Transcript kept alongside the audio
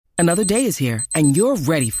Another day is here, and you're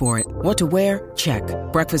ready for it. What to wear? Check.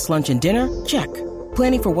 Breakfast, lunch, and dinner? Check.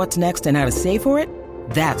 Planning for what's next and how to save for it?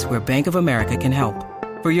 That's where Bank of America can help.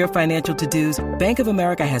 For your financial to-dos, Bank of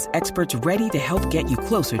America has experts ready to help get you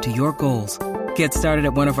closer to your goals. Get started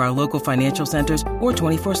at one of our local financial centers or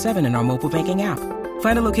 24/7 in our mobile banking app.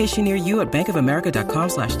 Find a location near you at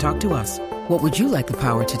bankofamerica.com/talktous. What would you like the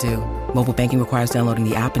power to do? Mobile banking requires downloading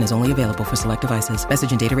the app and is only available for select devices.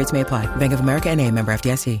 Message and data rates may apply. Bank of America N.A., member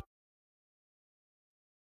FDIC.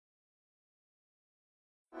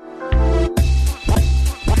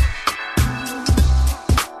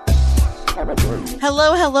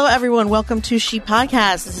 Hello, everyone. Welcome to She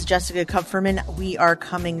Podcast. This is Jessica Kupferman. We are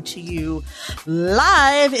coming to you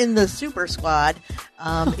live in the Super Squad.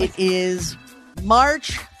 It is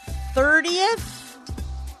March 30th.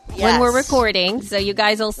 When we're recording, so you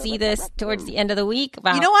guys will see this towards the end of the week.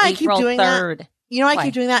 About you know why April I keep doing 3rd. that? You know why I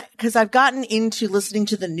keep doing that? Because I've gotten into listening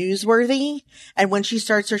to the Newsworthy, and when she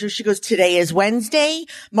starts searching, she goes, "Today is Wednesday,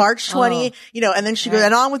 March 20." And then she goes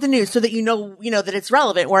and on with the news, so that you know that it's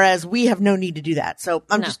relevant. Whereas we have no need to do that, so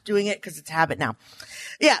I'm just doing it because it's a habit now.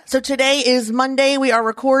 Yeah. So today is Monday. We are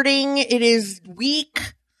recording. It is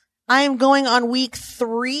I am going on week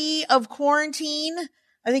 3 of quarantine.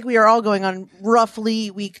 I think we are all going on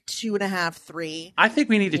roughly week 2.5, 3. I think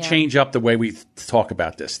we need to change up the way we talk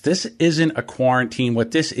about this. This isn't a quarantine.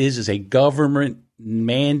 What this is a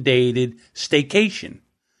government-mandated staycation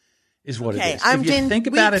is what it is. I'm if you think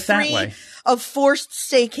about it that way. Of forced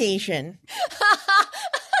staycation.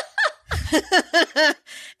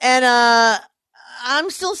 And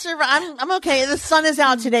I'm still I'm okay. The sun is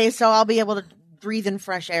out today, so I'll be able to breathe in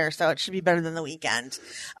fresh air, so it should be better than the weekend.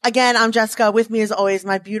 Again, I'm Jessica. With me as always,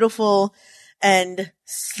 my beautiful and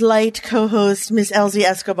slight co-host, Miss Elsie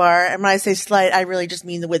Escobar. And when I say slight, I really just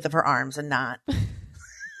mean the width of her arms and not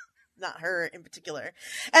her in particular.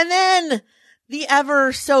 And then the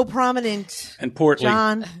ever so prominent and portly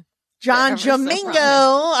John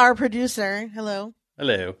Jamingo, our producer. Hello.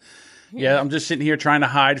 Yeah, I'm just sitting here trying to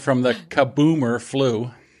hide from the kaboomer flu.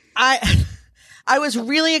 I was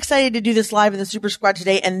really excited to do this live in the Super Squad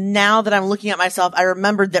today, and now that I'm looking at myself, I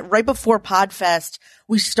remembered that right before PodFest,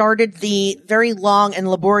 we started the very long and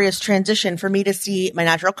laborious transition for me to see my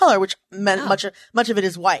natural color, which meant much of it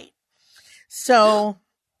is white. So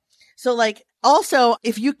like, also,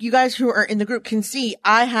 if you guys who are in the group can see,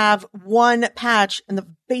 I have one patch in the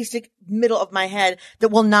basic middle of my head that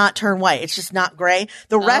will not turn white. It's just not gray.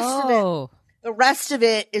 The rest of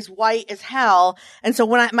it is white as hell. And so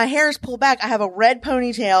when my hair is pulled back, I have a red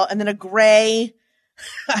ponytail and then I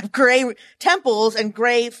have gray temples and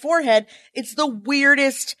gray forehead. It's the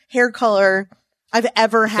weirdest hair color I've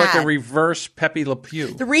ever had. It's like a reverse Pepe Le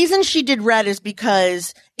Pew. The reason she did red is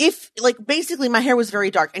because basically my hair was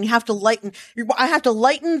very dark and I have to lighten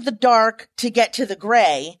the dark to get to the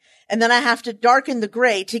gray. And then I have to darken the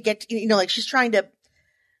gray to get to, she's trying to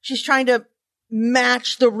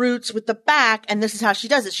match the roots with the back, and this is how she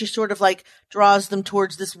does it. She sort of like draws them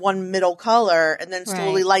towards this one middle color and then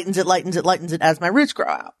slowly lightens it as my roots grow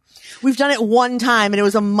out. We've done it one time and it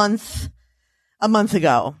was a month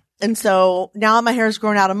ago. And so now my hair has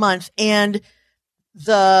grown out a month, and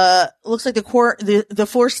looks like the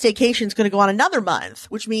forced staycation is going to go on another month,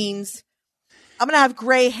 which means I'm going to have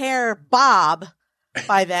gray hair Bob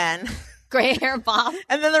by then. Gray hair Bob.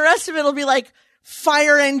 And then the rest of it will be like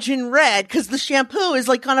fire engine red, because the shampoo is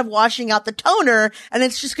like kind of washing out the toner, and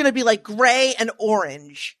it's just going to be like gray and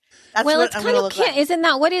orange. That's what it's I'm kind of look like. Isn't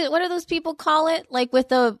that what do those people call it? Like with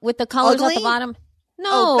the colors Ugly? at the bottom?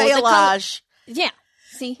 No, balayage. Yeah,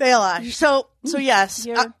 see, balayage. So yes,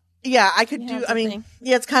 I could do. I mean, thing.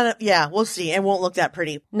 it's kind of we'll see. It won't look that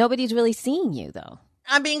pretty. Nobody's really seeing you though.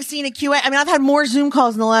 I'm being seen at QA. I mean, I've had more Zoom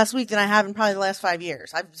calls in the last week than I have in probably the last 5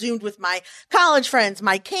 years. I've Zoomed with my college friends,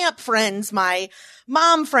 my camp friends, my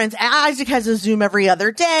mom friends. Isaac has a Zoom every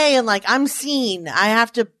other day, and like, I'm seen. I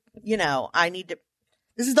have to, I need to.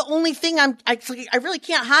 This is the only thing I really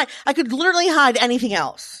can't hide. I could literally hide anything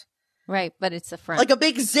else. Right, but it's a front. Like a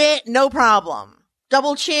big zit, no problem.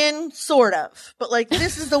 Double chin, sort of. But like,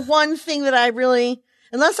 this is the one thing that I really,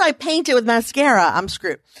 unless I paint it with mascara, I'm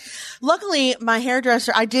screwed. Luckily, my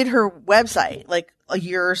hairdresser, I did her website like a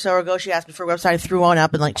year or so ago. She asked me for a website. I threw one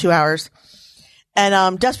up in like 2 hours.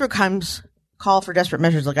 And desperate comes call for desperate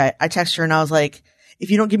measures. Like I texted her and I was like, if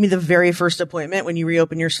you don't give me the very first appointment when you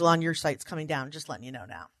reopen your salon, your site's coming down. Just letting you know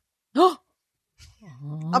now.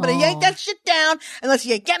 I'm going to yank that shit down unless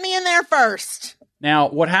you get me in there first. Now,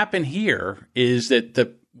 what happened here is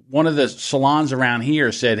that one of the salons around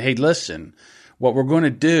here said, hey, listen, what we're going to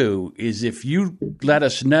do is if you let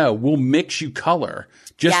us know, we'll mix you color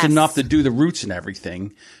just enough to do the roots and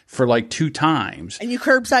everything for like 2 times. And you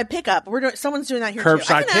curbside pickup. Someone's doing that here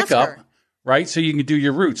curbside too. pickup, right? So you can do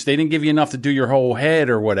your roots. They didn't give you enough to do your whole head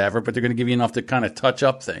or whatever, but they're going to give you enough to kind of touch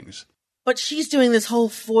up things. But she's doing this whole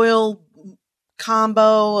foil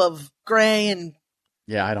combo of gray and.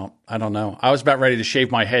 Yeah, I don't know. I was about ready to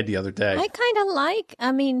shave my head the other day. I kind of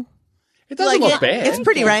it doesn't look bad. It's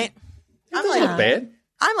pretty, right? It doesn't look bad.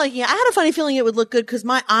 I'm liking it. I had a funny feeling it would look good because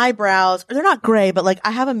my eyebrows, they're not gray, but like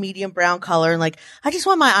I have a medium brown color and like I just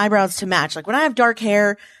want my eyebrows to match. Like when I have dark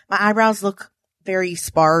hair, my eyebrows look very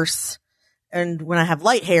sparse. And when I have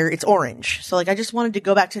light hair, it's orange. So like I just wanted to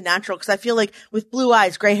go back to natural because I feel like with blue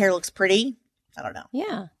eyes, gray hair looks pretty. I don't know.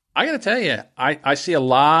 Yeah. I got to tell you, I see a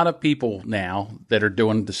lot of people now that are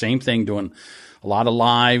doing the same thing, doing a lot of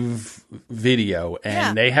live video,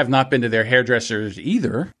 and they have not been to their hairdressers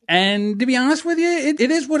either. And to be honest with you, it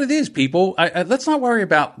is what it is, people. Let's not worry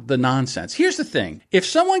about the nonsense. Here's the thing. If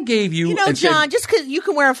someone gave you... John, just because you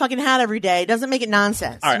can wear a fucking hat every day doesn't make it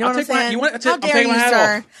nonsense. All right, you know what I'm saying? How dare you,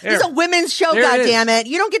 sir? This is a women's show, goddammit.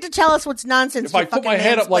 You don't get to tell us what's nonsense. If I put my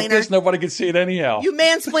head up like this, nobody can see it anyhow. You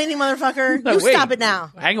mansplaining motherfucker. Wait, stop it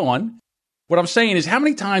now. Hang on. What I'm saying is, how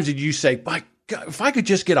many times did you say, by God, if I could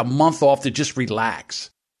just get a month off to just relax?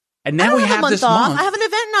 And now we have this month. I have an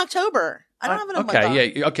event in October. I don't have an month off.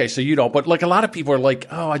 Yeah, okay, so you don't. But like a lot of people are like,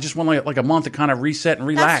 oh, I just want like a month to kind of reset and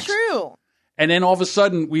relax. That's true. And then all of a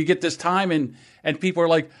sudden we get this time and people are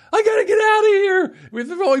like, I got to get out of here.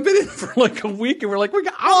 We've only been in for like a week and we're like, I'm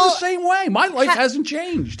the same way. My life hasn't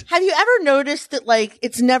changed. Have you ever noticed that like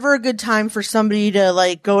it's never a good time for somebody to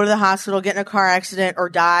like go to the hospital, get in a car accident or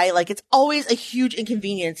die? Like it's always a huge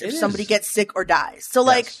inconvenience if somebody gets sick or dies. So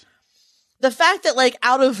like the fact that like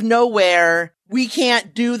out of nowhere we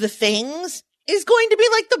can't do the things is going to be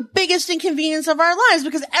like the biggest inconvenience of our lives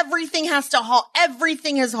because everything has to halt.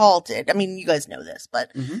 Everything has halted. I mean, you guys know this,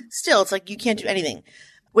 but still, it's like you can't do anything.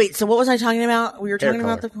 Wait, so what was I talking about? We were talking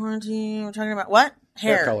about the quarantine. We were talking about what?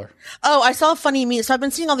 Hair color. Oh, I saw a funny meme. So I've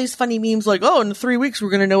been seeing all these funny memes like, oh, in 3 weeks,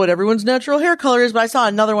 we're going to know what everyone's natural hair color is. But I saw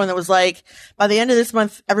another one that was like, by the end of this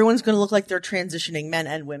month, everyone's going to look like they're transitioning, men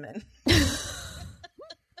and women.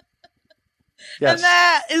 And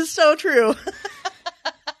that is so true.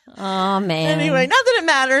 Oh, man. Anyway, not that it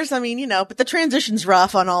matters. I mean, but the transition's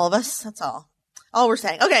rough on all of us. That's all we're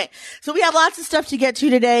saying. Okay. So we have lots of stuff to get to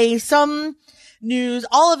today. Some news.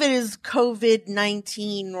 All of it is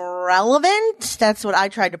COVID-19 relevant. That's what I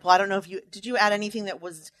tried to pull. I don't know if did you add anything that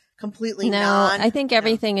was completely I think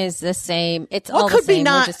everything is the same. It's what all could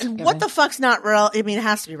the same. Be not, what the fuck's not relevant? I mean, it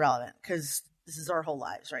has to be relevant because this is our whole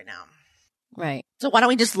lives right now. Right. So why don't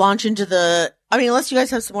we just launch into unless you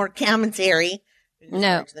guys have some more commentary.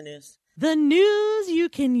 No. To the news. The news you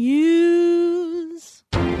can use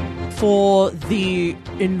for the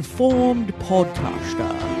informed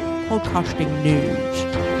podcaster. Podcasting news.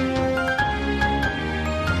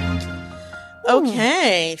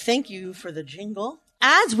 Okay. Thank you for the jingle.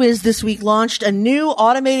 AdsWiz this week launched a new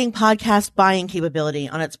automating podcast buying capability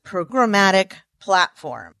on its programmatic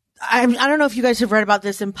platform. I don't know if you guys have read about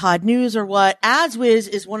this in Pod News or what. AdsWiz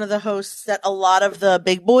is one of the hosts that a lot of the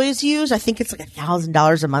big boys use. I think it's like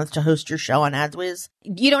 $1,000 a month to host your show on AdsWiz.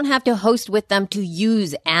 You don't have to host with them to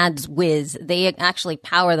use AdsWiz. They actually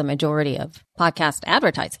power the majority of podcast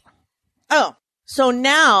advertising. Oh, so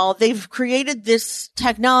now they've created this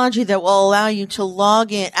technology that will allow you to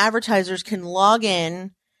log in. Advertisers can log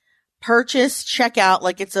in, purchase, check out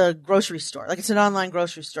like it's a grocery store, like it's an online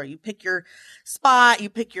grocery store. You pick your spot, you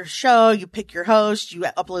pick your show, you pick your host, you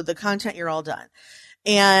upload the content, you're all done.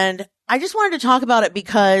 And I just wanted to talk about it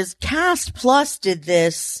because Cast Plus did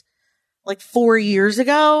this like 4 years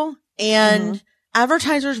ago and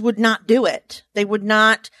advertisers would not do it. They would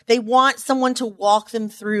not, they want someone to walk them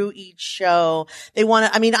through each show. They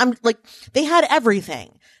want to, they had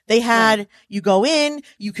everything. They had, you go in,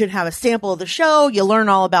 you could have a sample of the show, you learn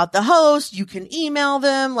all about the host, you can email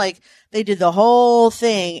them, like they did the whole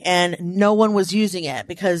thing and no one was using it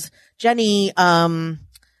because Jenny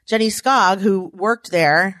Skog, who worked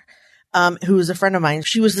there, who was a friend of mine,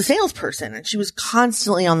 she was the salesperson and she was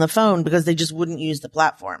constantly on the phone because they just wouldn't use the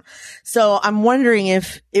platform. So I'm wondering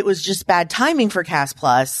if it was just bad timing for Cast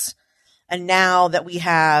Plus. And now that we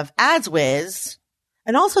have AdsWiz,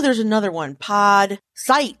 and also there's another one, Pod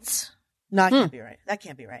Sites. No, that can't be right. That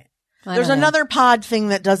can't be right. There's another pod thing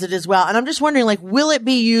that does it as well. And I'm just wondering, like, will it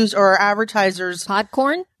be used or are advertisers?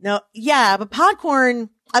 Podcorn? No. Yeah, but Podcorn,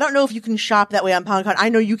 I don't know if you can shop that way on Podcorn. I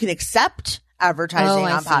know you can accept advertising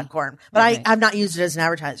I on see. Podcorn, but Right. I have not used it as an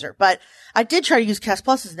advertiser. But I did try to use Cast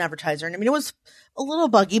Plus as an advertiser, and I mean, it was a little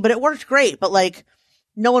buggy, but it worked great. But like,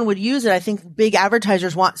 no one would use it. I think big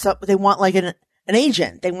advertisers they want like an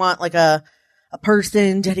agent. They want like a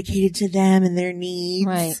person dedicated to them and their needs.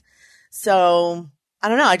 Right. So I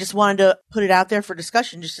don't know. I just wanted to put it out there for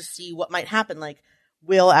discussion just to see what might happen. Like,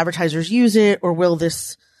 will advertisers use it, or will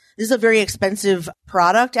this is a very expensive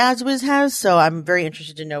product AdsWiz has. So I'm very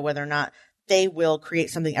interested to know whether or not they will create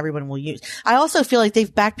something everyone will use. I also feel like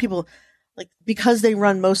they've backed people, like, because they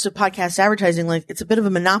run most of podcast advertising, like it's a bit of a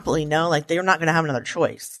monopoly, no? Like they're not going to have another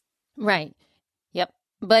choice. Right. Yep.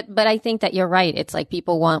 But I think that you're right. It's like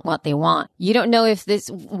people want what they want. You don't know if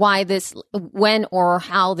when or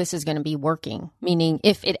how this is going to be working, meaning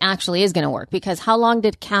if it actually is going to work, because how long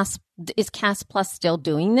is Cast Plus still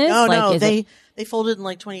doing this? No, they folded in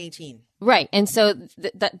like 2018. Right. And so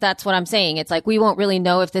that's what I'm saying. It's like we won't really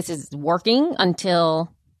know if this is working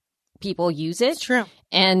until people use it. It's true.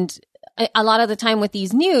 And a lot of the time with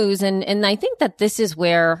these news, and I think that this is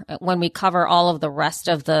where, when we cover all of the rest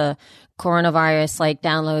of the coronavirus, like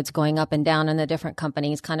downloads going up and down in the different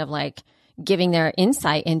companies, kind of like giving their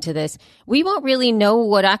insight into this, we won't really know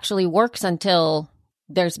what actually works until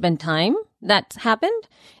there's been time that's happened.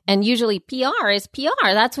 And usually PR is PR.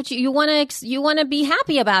 That's what you want to be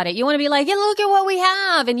happy about it. You want to be like, hey, look at what we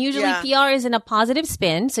have. And usually PR is in a positive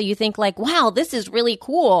spin. So you think like, wow, this is really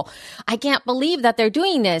cool. I can't believe that they're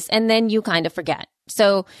doing this. And then you kind of forget.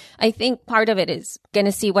 So I think part of it is going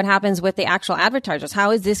to see what happens with the actual advertisers. How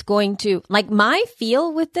is this going to, like, my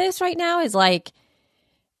feel with this right now is like,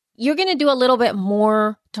 you're going to do a little bit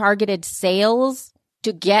more targeted sales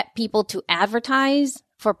to get people to advertise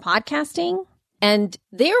for podcasting. And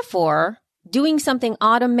therefore, doing something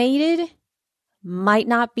automated might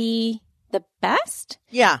not be the best.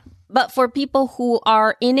 Yeah. But for people who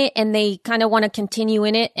are in it and they kind of want to continue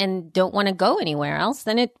in it and don't want to go anywhere else,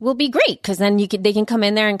 then it will be great, because then they can come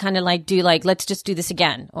in there and kind of like do like, let's just do this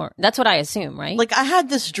again. Or that's what I assume, right? Like I had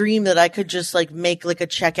this dream that I could just like make like a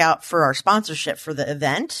checkout for our sponsorship for the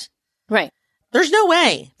event. Right. There's no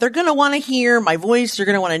way. They're going to want to hear my voice. They're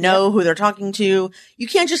going to want to know who they're talking to. You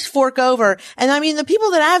can't just fork over. And I mean, the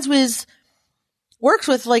people that AdsWiz works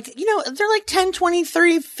with, like, you know, they're like $10, $20,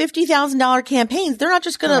 $30, $50,000 campaigns. They're not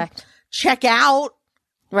just going to check out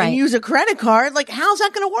and use a credit card. Like, how's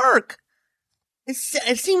that going to work? It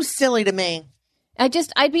seems silly to me.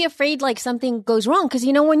 I'd be afraid like something goes wrong. Cause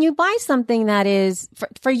you know, when you buy something that is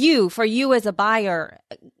for you as a buyer,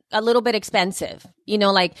 a little bit expensive, you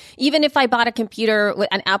know, like even if I bought a computer,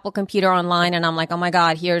 an Apple computer online, and I'm like, oh my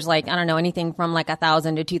God, here's like, I don't know, anything from like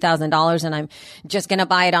 $1,000 to $2,000, and I'm just going to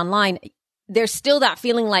buy it online. There's still that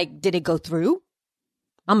feeling like, did it go through?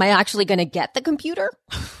 Am I actually going to get the computer?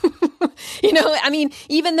 You know, I mean,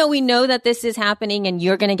 even though we know that this is happening and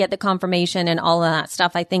you're going to get the confirmation and all of that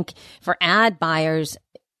stuff, I think for ad buyers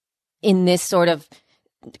in this sort of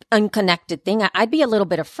unconnected thing, I'd be a little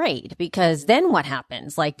bit afraid, because then what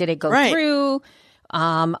happens? Like, did it go through?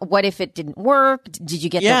 What if it didn't work? Did you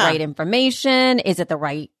get the right information? Is it the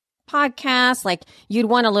right podcast? Like, you'd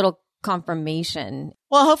want a little confirmation.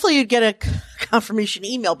 Well, hopefully you'd get a confirmation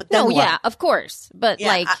email, but then what? Yeah, of course. But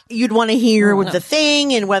like, you'd want to hear with the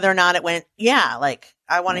thing and whether or not it went. Yeah. Like,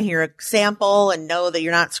 I want to hear a sample and know that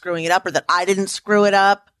you're not screwing it up, or that I didn't screw it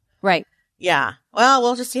up. Right. Yeah. Well,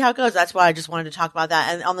 we'll just see how it goes. That's why I just wanted to talk about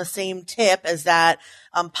that. And on the same tip as that,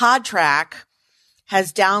 Podtrac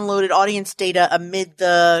has downloaded audience data amid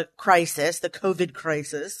the crisis, the COVID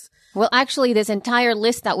crisis. Well, actually, this entire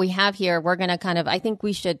list that we have here, we're going to I think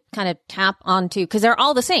we should kind of tap onto, because they're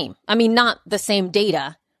all the same. I mean, not the same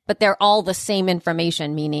data, but they're all the same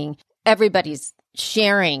information, meaning everybody's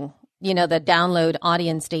sharing, you know, the download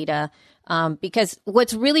audience data. Because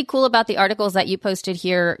what's really cool about the articles that you posted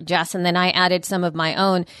here, Jess, and then I added some of my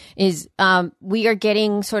own, is we are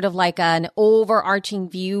getting sort of like an overarching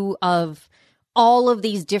view of all of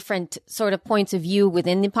these different sort of points of view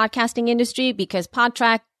within the podcasting industry, because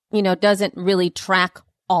Podtrac, you know, doesn't really track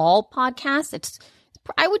all podcasts. It's,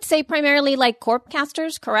 I would say, primarily like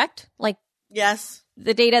Corpcasters, correct? Like, yes,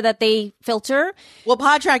 the data that they filter. Well,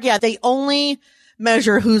 Podtrac, they only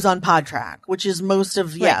measure who's on Podtrac, which is most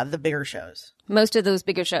of, the bigger shows. Most of those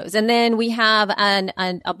bigger shows. And then we have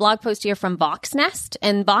a blog post here from Voxnest,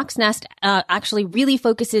 and Voxnest actually really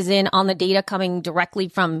focuses in on the data coming directly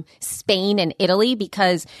from Spain and Italy,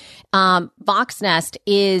 because Voxnest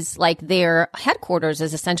is like their headquarters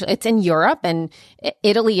is essentially, it's in Europe, and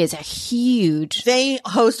Italy is a huge. They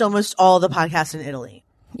host almost all the podcasts in Italy.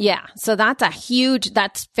 Yeah. So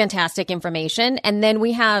that's fantastic information. And then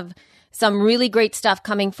we have some really great stuff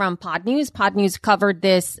coming from Pod News. Pod News covered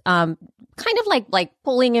this, kind of like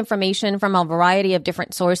pulling information from a variety of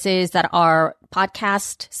different sources that are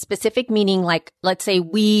podcast specific, meaning like, let's say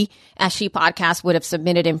we as She Podcast would have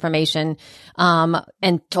submitted information,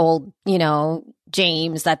 and told,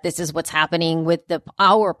 James that this is what's happening with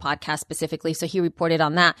our podcast specifically. So he reported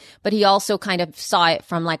on that, but he also kind of saw it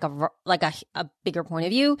from like a bigger point of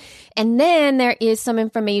view. And then there is some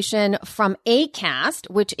information from Acast,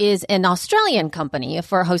 which is an Australian company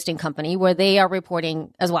for a hosting company where they are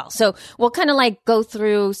reporting as well. So we'll kind of like go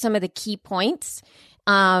through some of the key points,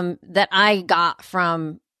 that I got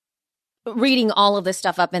from reading all of this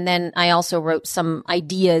stuff up. And then I also wrote some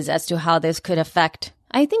ideas as to how this could affect,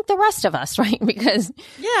 I think, the rest of us, right? Because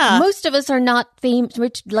most of us are not famous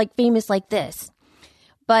like this.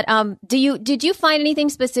 But did you find anything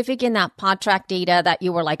specific in that PodTrack data that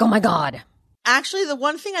you were like, oh my God? Actually, the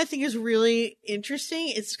one thing I think is really interesting,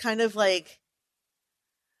 it's kind of like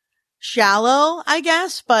shallow, I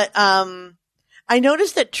guess, but I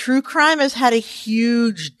noticed that true crime has had a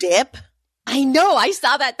huge dip. I know. I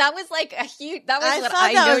saw that. That was like a huge, that was what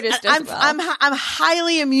I noticed as well. I'm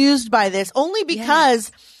highly amused by this only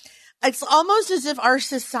because it's almost as if our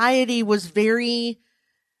society was very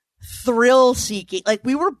thrill seeking. Like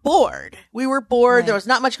we were bored. Right. There was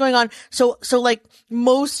not much going on. So like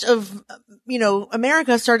most of,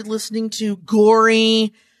 America started listening to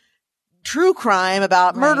gory true crime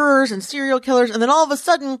about murderers and serial killers. And then all of a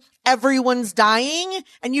sudden everyone's dying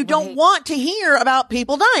and you don't want to hear about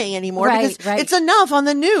people dying anymore because it's enough on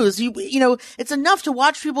the news. It's enough to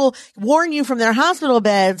watch people warn you from their hospital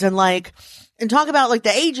beds and talk about like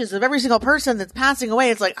the ages of every single person that's passing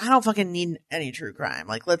away. It's like, I don't fucking need any true crime.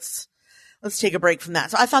 Like, let's take a break from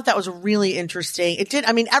that. So I thought that was really interesting.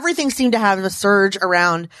 Everything seemed to have a surge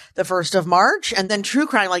around the 1st of March and then true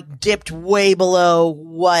crime dipped way below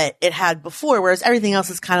what it had before, whereas everything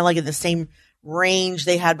else is kind of like in the same range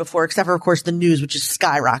they had before, except for, of course, the news, which is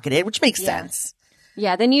skyrocketed, which makes sense.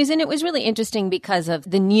 Yeah, the news. And it was really interesting because of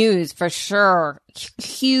the news, for sure.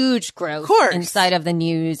 Huge growth inside of the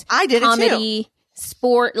news. I did Comedy, it too.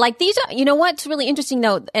 Sport, like these are, what's really interesting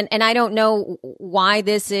though, and I don't know why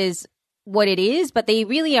this is what it is, but they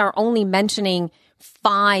really are only mentioning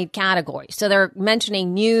 5 categories. So they're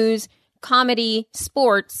mentioning news, comedy,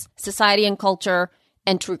 sports, society and culture,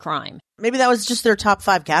 and true crime. Maybe that was just their top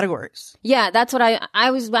 5 categories. Yeah, that's what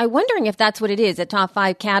I was wondering if that's what it is, the top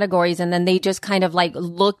 5 categories. And then they just kind of like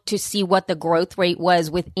looked to see what the growth rate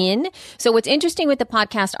was within. So what's interesting with the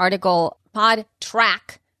podcast article,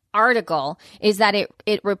 PodTrack article, is that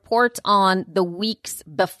it reports on the weeks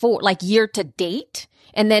before, like year to date.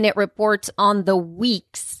 And then it reports on the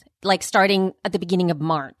weeks, like starting at the beginning of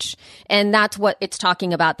March. And that's what it's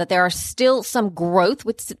talking about, that there are still some growth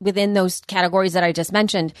within those categories that I just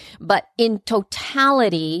mentioned. But in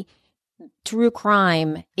totality, true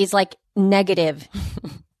crime is like negative.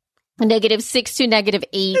 -6 to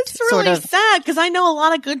 -8. It's really sad because I know a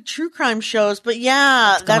lot of good true crime shows, but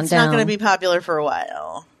that's not going to be popular for a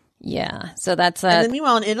while. Yeah. So that's and then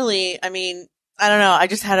meanwhile in Italy, I don't know. I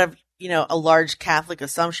just had a large Catholic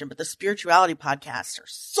assumption, but the spirituality podcasts are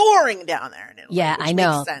soaring down there in Italy. Yeah, I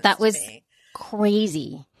know. That was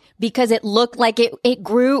crazy because it looked like it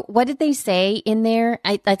grew. What did they say in there?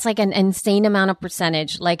 That's like an insane amount of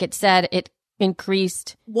percentage. Like it said it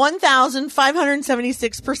increased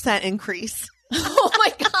 1,576% increase. Oh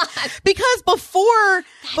my God. Because before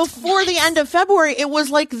the end of February, it was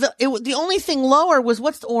like the only thing lower was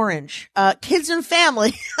what's the orange? Kids and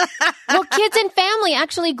family. Well, kids and family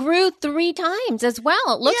actually grew 3 times as well.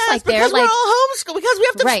 It looks like they're because we're all homeschooled because we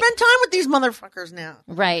have to spend time with these motherfuckers now.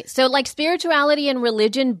 Right. So like spirituality and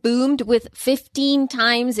religion boomed with 15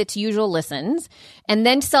 times its usual listens. And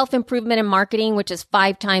then self-improvement and marketing, which is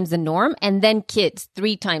 5 times the norm. And then kids,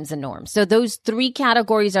 3 times the norm. So those 3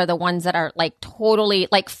 categories are the ones that are like totally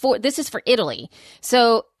like this is for Italy.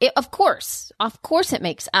 So of course it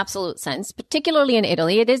makes absolute sense, particularly in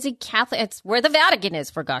Italy. It is a Catholic, it's where the Vatican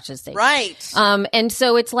is, for gosh's sake. Right. And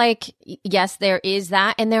so it's like, yes, there is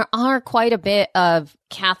that. And there are quite a bit of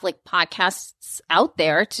Catholic podcasts out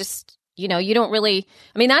there. It's just, you don't really,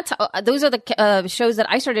 those are the shows that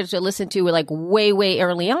I started to listen to like way, way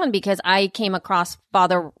early on because I came across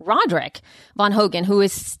Father Roderick Von Hogan, who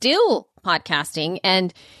is still podcasting,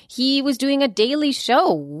 and he was doing a daily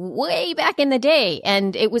show way back in the day,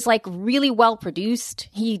 and it was like really well produced.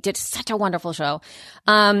 He did such a wonderful show.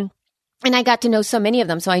 And I got to know so many of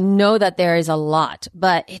them, so I know that there is a lot,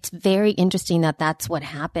 but it's very interesting that that's what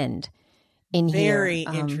happened in here. Very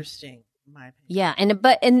interesting. Yeah.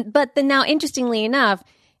 But then now, interestingly enough,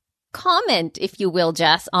 comment, if you will,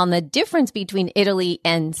 Jess, on the difference between Italy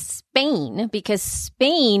and Spain, because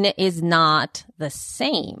Spain is not the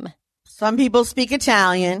same. Some people speak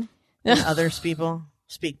Italian and others people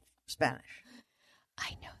speak Spanish.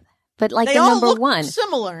 I know that. But like They the all number look one.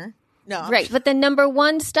 similar. No. Right. But the number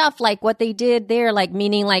one stuff, like what they did there, like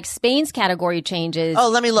meaning like Spain's category changes. Oh,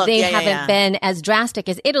 let me look. They Yeah, haven't been as drastic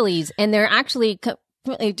as Italy's, and they're actually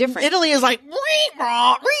completely different. Italy is like,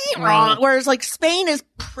 Right. whereas like Spain is,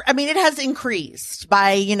 it has increased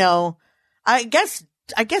by, I guess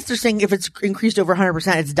they're saying if it's increased over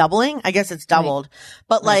 100%, it's doubling. I guess it's doubled.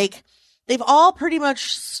 But like, they've all pretty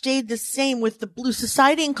much stayed the same with the blue.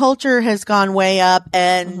 Society and culture has gone way up,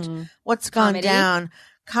 and what's gone Comedy. down?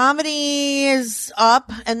 Comedy is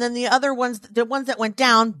up, and then the other ones, the ones that went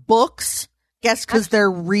down, books, guess because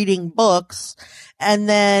they're reading books. And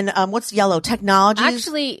then, what's yellow? Technologies?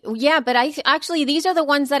 Actually, yeah, but actually these are the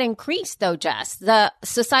ones that increased though, Jess. The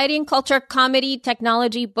society and culture, comedy,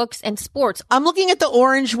 technology, books, and sports. I'm looking at the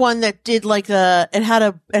orange one that did like it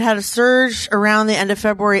had a surge around the end of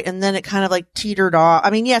February, and then it kind of like teetered off.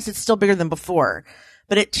 I mean, yes, it's still bigger than before,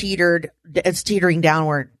 but it's teetering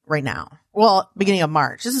downward right now. Well, beginning of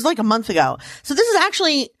March. This is like a month ago. So this is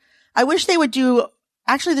actually, I wish they would do,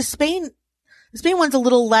 actually the Spain one's a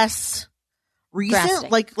little less recent.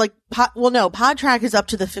 Drastic. PodTrack is up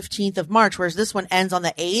to the 15th of March, whereas this one ends on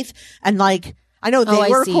the 8th. And like, I know they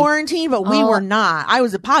were quarantined, but we were not. I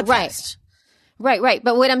was at PodFest. Right.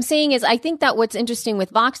 But what I'm saying is, I think that what's interesting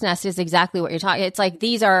with VoxNest is exactly what you're talking. It's like,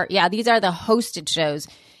 these are the hosted shows.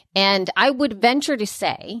 And I would venture to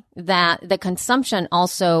say that the consumption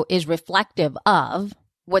also is reflective of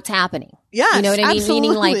what's happening. Yes, you know what I mean? absolutely.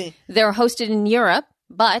 Meaning like they're hosted in Europe,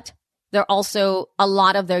 but they're also, a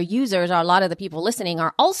lot of their users or a lot of the people listening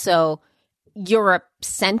are also Europe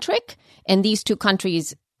centric. And these two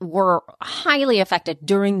countries were highly affected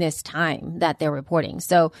during this time that they're reporting.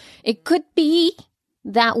 So it could be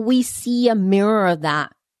that we see a mirror of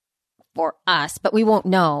that for us, but we won't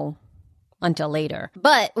know until later.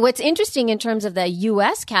 But what's interesting in terms of the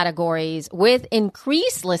US categories with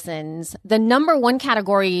increased listens, the number one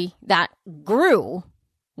category that grew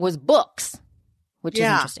was books, which is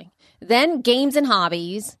interesting. Then games and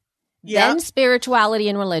hobbies, then spirituality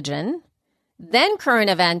and religion, then current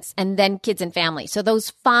events, and then kids and family. So those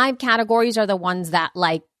 5 categories are the ones that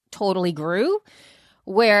like totally grew.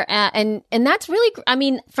 Where and that's really, I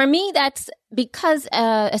mean, for me, that's because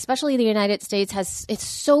especially the United States it's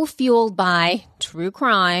so fueled by true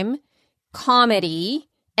crime, comedy,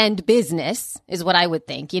 and business is what I would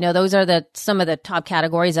think. You know, those are some of the top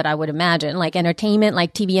categories that I would imagine, like entertainment,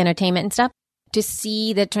 like TV entertainment and stuff. To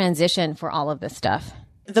see the transition for all of this stuff.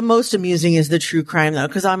 The most amusing is the true crime though,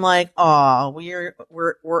 because I'm like, oh,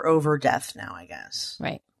 we're over death now, I guess.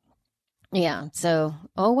 Right. Yeah. So,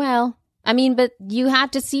 oh well. I mean, but you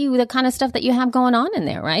have to see the kind of stuff that you have going on in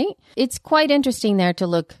there, right? It's quite interesting there to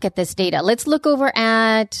look at this data. Let's look over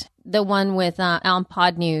at the one with on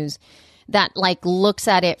Pod News that like looks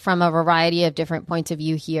at it from a variety of different points of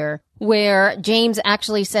view here, where James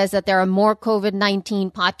actually says that there are more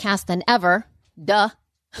COVID-19 podcasts than ever. Duh.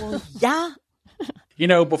 Well, yeah. You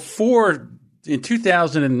know, before in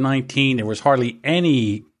 2019, there was hardly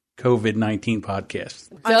any COVID-19 podcasts.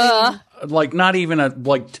 Duh. Like not even 2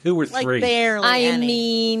 or 3. Like barely I any.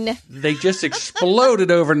 mean, They just exploded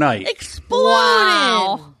overnight. Exploded.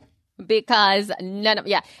 wow. Because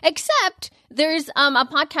except there's a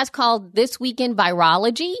podcast called This Week in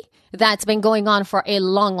Virology that's been going on for a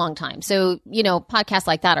long, long time. So, you know, podcasts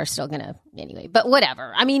like that are still going to, anyway, but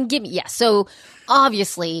whatever. I mean, so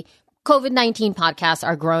obviously COVID-19 podcasts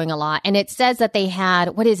are growing a lot. And it says that they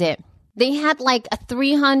had, They had like a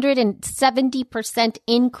 370%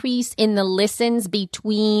 increase in the listens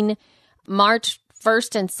between March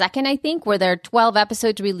 1st and 2nd, I think, where there are 12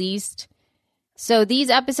 episodes released. So these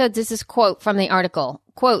episodes, this is quote from the article,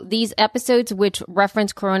 quote, these episodes which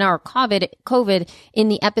reference Corona or COVID in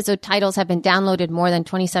the episode titles have been downloaded more than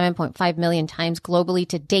 27.5 million times globally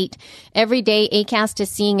to date. Every day, Acast is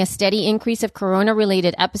seeing a steady increase of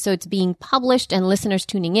Corona-related episodes being published and listeners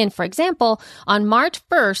tuning in. For example, on March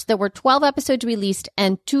 1st, there were 12 episodes released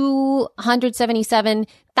and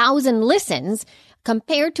 277,000 listens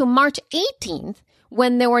compared to March 18th,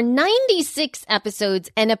 when there were 96 episodes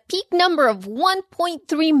and a peak number of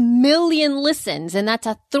 1.3 million listens. And that's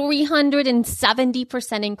a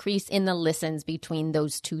 370% increase in the listens between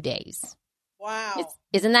those 2 days. Wow.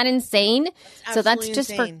 Isn't that insane? So that's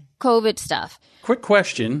just insane. for COVID stuff. Quick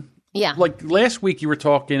question. Yeah. Like last week you were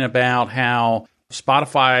talking about how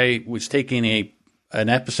Spotify was taking an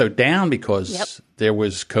episode down because there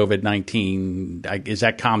was COVID-19. Is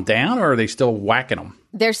that calmed down or are they still whacking them?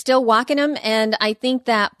 They're still walking them. And I think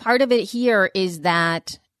that part of it here is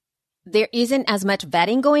that there isn't as much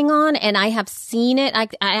vetting going on. And I have seen it. I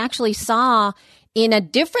actually saw in a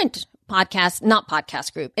different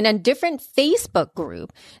in a different Facebook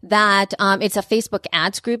group that it's a Facebook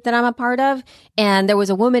ads group that I'm a part of. And there was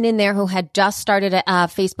a woman in there who had just started a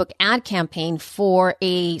Facebook ad campaign for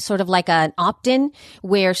a sort of like an opt-in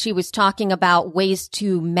where she was talking about ways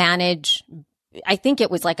to manage, I think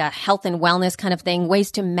it was like a health and wellness kind of thing,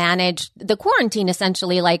 ways to manage the quarantine,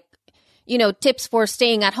 essentially, like, you know, tips for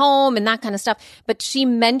staying at home and that kind of stuff. But she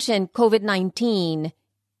mentioned COVID-19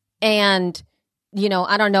 and, you know,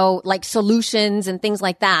 I don't know, like solutions and things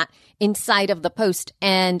like that inside of the post.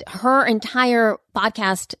 And her entire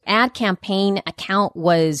podcast ad campaign account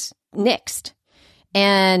was nixed.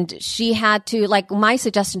 And she had to, like, my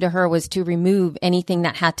suggestion to her was to remove anything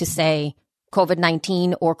that had to say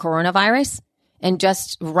COVID-19 or coronavirus and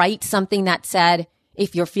just write something that said,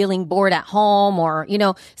 if you're feeling bored at home, or, you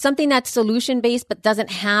know, something that's solution based, but doesn't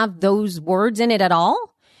have those words in it at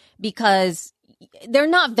all, because they're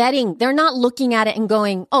not vetting. They're not looking at it and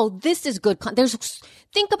going, oh, this is good.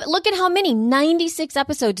 Look at how many 96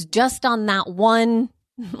 episodes just on that one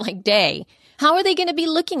like day. How are they going to be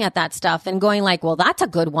looking at that stuff and going like, well, that's a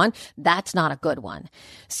good one. That's not a good one.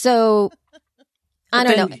 So I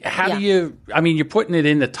don't know. How do you, I mean, you're putting it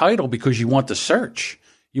in the title because you want the search.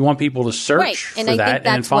 You want people to search for and I that think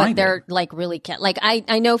that's and find what they're it. like really like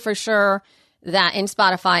I know for sure that in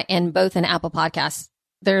Spotify and both in Apple Podcasts,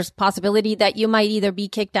 there's possibility that you might either be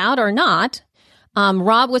kicked out or not.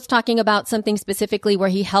 Rob was talking about something specifically where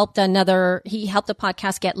he helped a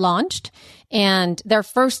podcast get launched, and their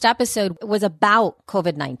first episode was about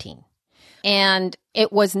COVID-19 and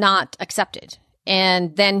it was not accepted.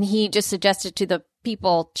 And then he just suggested to the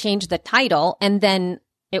people change the title, and then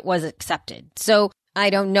it was accepted. So I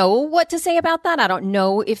don't know what to say about that. I don't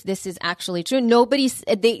know if this is actually true.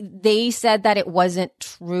 They said that it wasn't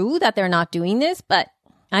true, that they're not doing this, but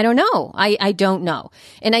I don't know. I don't know.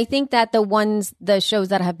 And I think that the shows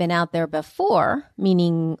that have been out there before,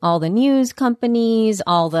 meaning all the news companies,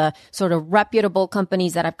 all the sort of reputable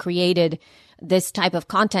companies that have created this type of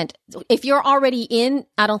content, if you're already in,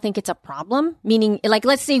 I don't think it's a problem. Meaning, like,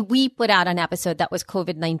 let's say we put out an episode that was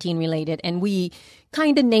COVID-19 related and we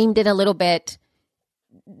kind of named it a little bit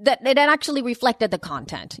that it actually reflected the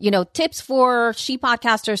content. You know, tips for she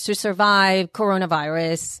podcasters to survive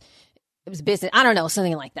coronavirus. It was business. I don't know,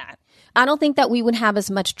 something like that. I don't think that we would have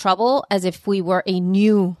as much trouble as if we were a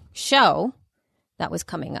new show that was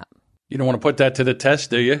coming up. You don't want to put that to the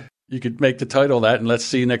test, do you? You could make the title that, and let's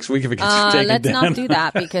see next week if it gets taken down. Let's not do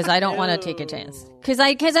that because I don't want to take a chance. Because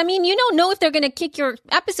I mean, you don't know if they're going to kick your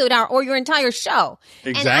episode out or your entire show.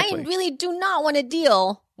 Exactly. And I really do not want to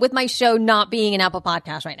deal with my show not being an Apple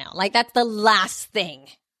Podcast right now. Like, that's the last thing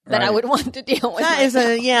that I would want to deal with.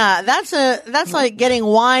 That's like getting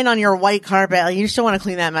wine on your white carpet. Like, you just don't want to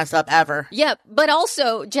clean that mess up ever. Yeah, but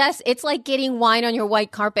also, Jess, it's like getting wine on your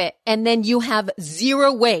white carpet and then you have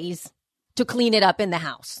 0 ways to clean it up in the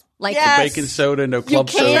house. Like, yes. No baking soda, no club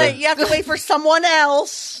soda. You have to wait for someone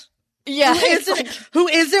else. Yeah, who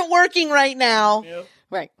isn't working right now. Yep.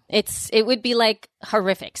 Right. It would be like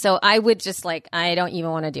horrific. So I would just I don't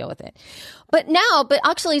even want to deal with it. But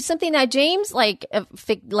actually something that James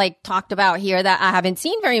talked about here that I haven't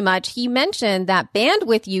seen very much. He mentioned that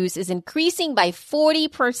bandwidth use is increasing by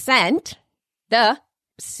 40%.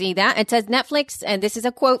 See that? It says Netflix, and this is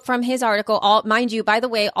a quote from his article. Mind you, by the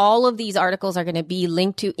way, all of these articles are going to be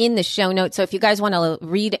linked to in the show notes. So if you guys want to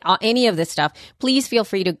read any of this stuff, please feel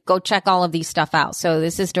free to go check all of these stuff out. So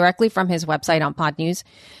this is directly from his website on Pod News.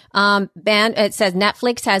 It says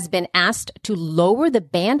Netflix has been asked to lower the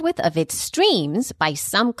bandwidth of its streams by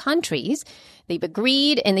some countries. They've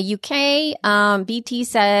agreed. In the UK, BT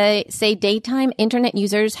say daytime internet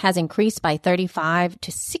users has increased by 35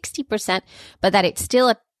 to 60%, but that it's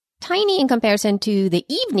still tiny in comparison to the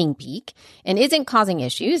evening peak and isn't causing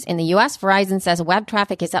issues. In the US, Verizon says web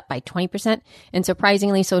traffic is up by 20%, and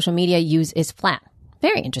surprisingly, social media use is flat.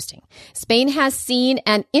 Very interesting. Spain has seen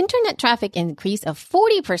an internet traffic increase of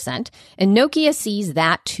 40%, and Nokia sees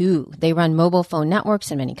that too. They run mobile phone networks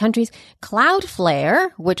in many countries. Cloudflare,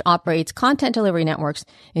 which operates content delivery networks,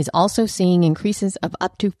 is also seeing increases of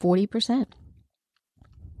up to 40%.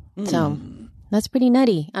 So that's pretty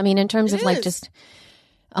nutty. I mean, in terms of just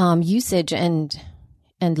usage and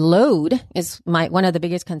load is one of the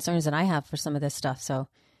biggest concerns that I have for some of this stuff. So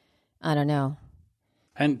I don't know.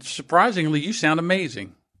 And surprisingly, you sound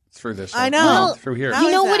amazing through this. I know. Through here.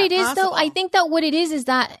 You know what it is, though? I think that what it is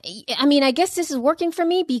that, I mean, I guess this is working for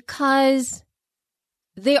me because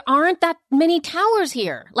there aren't that many towers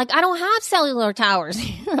here. Like, I don't have cellular towers.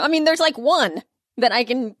 I mean, there's like one that I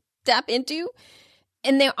can tap into,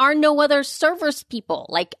 and there are no other service people.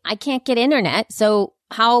 Like, I can't get internet. So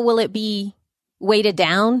how will it be weighted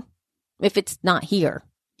down if it's not here?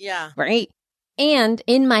 Yeah. Right. And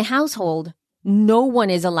in my household, no one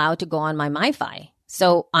is allowed to go on my MiFi.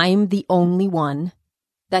 So I'm the only one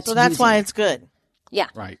that's So that's using why it. it's good. Yeah.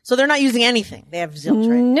 Right. So they're not using anything. They have zilch,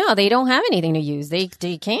 right? No, they don't have anything to use. They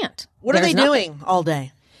can't. What are There's they nothing. doing all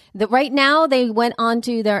day? Right now they went on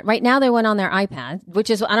their iPad, which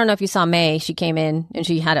is, I don't know if you saw May. She came in and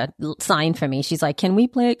she had a sign for me. She's like, can we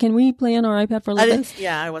play on our iPad for a little bit?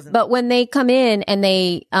 Yeah, I wasn't. But when they come in and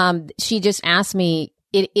she just asked me,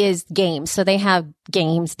 it is games. So they have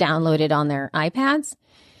games downloaded on their iPads.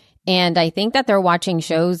 And I think that they're watching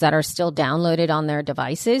shows that are still downloaded on their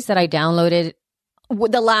devices that I downloaded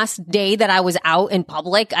the last day that I was out in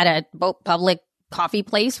public at a public coffee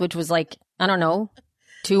place, which was like, I don't know,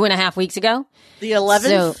 2.5 weeks ago. The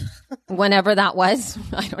 11th? So whenever that was,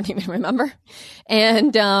 I don't even remember.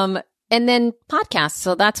 And then podcasts.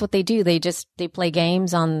 So that's what they do. They play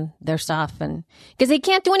games on their stuff, and because they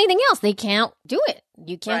can't do anything else. They can't do it.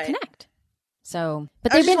 You can't Right. connect. So,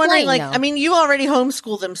 but I they've was just been wondering, playing, like, though. I mean, you already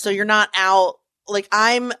homeschool them, so you're not out. Like,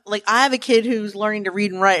 I have a kid who's learning to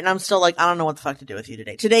read and write, and I'm still like, I don't know what the fuck to do with you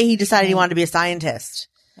today. Today, he decided he wanted to be a scientist.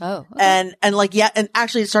 Oh, okay. And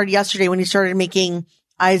actually it started yesterday when he started making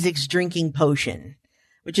Isaac's drinking potion,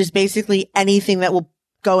 which is basically anything that will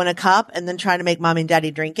go in a cup and then try to make mommy and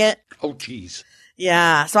daddy drink it. Oh, geez.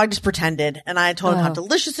 Yeah. So I just pretended, and I told him how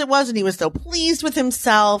delicious it was. And he was so pleased with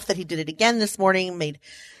himself that he did it again this morning, made,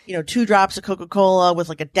 2 drops of Coca-Cola with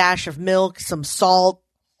like a dash of milk, some salt,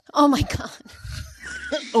 Oh my God.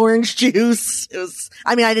 orange juice.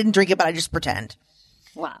 I didn't drink it, but I just pretend.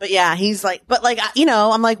 Wow. But yeah, he's like,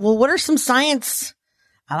 I'm like, well, what are some science?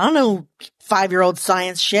 I don't know, 5-year-old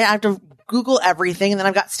science shit. I have to Google everything, and then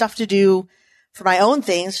I've got stuff to do for my own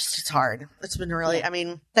things. It's hard. It's been really,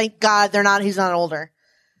 thank God he's not older.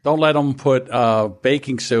 Don't let them put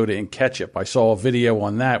baking soda in ketchup. I saw a video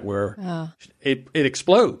on that where it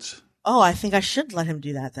explodes. Oh, I think I should let him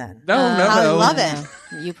do that then. No. I love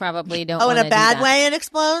it. You probably don't. Oh, in wanna a bad do that. way it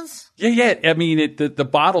explodes? Yeah. I mean, the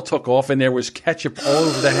bottle took off and there was ketchup all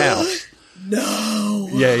over the house. No.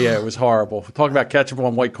 Yeah. It was horrible. Talking about ketchup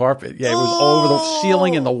on white carpet. Yeah, it was all over the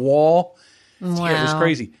ceiling and the wall. Wow. Yeah, it was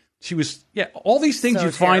crazy. She was, all these things So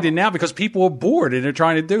you're finding terrible. now because people are bored and they're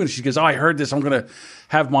trying to do it. And she goes, I heard this. I'm going to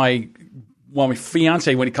have my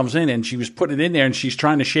fiance, when he comes in, and she was putting it in there and she's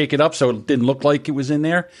trying to shake it up so it didn't look like it was in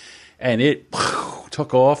there. And it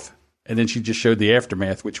took off. And then she just showed the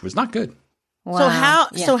aftermath, which was not good. Wow.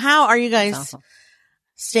 So how are you guys That's awful.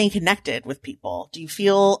 staying connected with people? Do you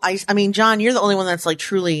feel, John, you're the only one that's like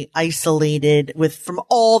truly isolated from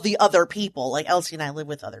all the other people. Like Elsie and I live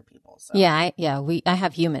with other people. So. Yeah. I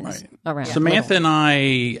have humans around. Samantha and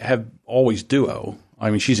I have always duo. I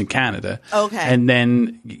mean, she's in Canada. Okay. And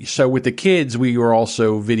then, so with the kids, we were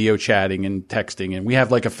also video chatting and texting, and we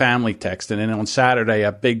have like a family text. And then on Saturday,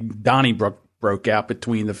 a big Donnybrook broke out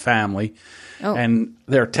between the family. Oh. And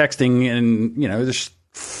they're texting, and, there's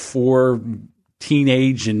 4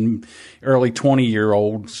 teenage and early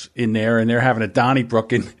 20-year-olds in there, and they're having a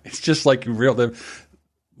Donnybrook. And it's just like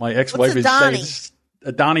my ex-wife What's a Donnie? is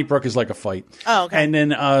a Donnybrook is like a fight. Oh, okay. And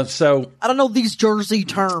then, I don't know these Jersey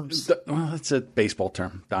terms. well, it's a baseball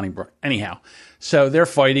term, Donnybrook. Anyhow, so they're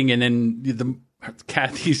fighting, and then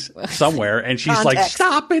Kathy's somewhere, and she's like,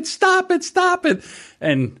 Context. stop it.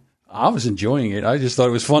 And I was enjoying it. I just thought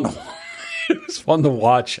it was fun. It was fun to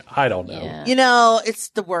watch. I don't know. Yeah. It's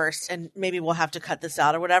the worst, and maybe we'll have to cut this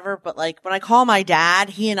out or whatever, but like when I call my dad,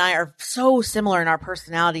 he and I are so similar in our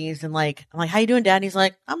personalities, and like, I'm like, how you doing, Dad? And he's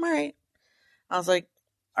like, I'm all right. I was like,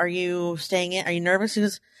 are you staying in? Are you nervous? He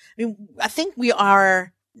goes, I think we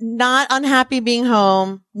are not unhappy being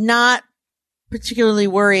home, not particularly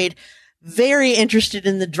worried, very interested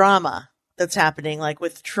in the drama that's happening, like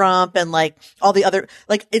with Trump and like all the other,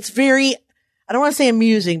 like it's very, I don't want to say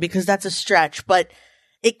amusing because that's a stretch, but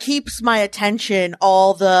it keeps my attention,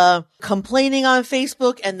 all the complaining on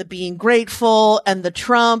Facebook and the being grateful and the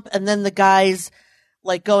Trump and then the guys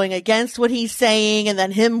like going against what he's saying and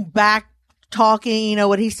then him back talking,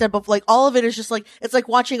 what he said before. Like all of it is just like, it's like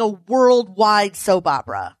watching a worldwide soap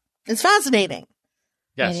opera. It's fascinating.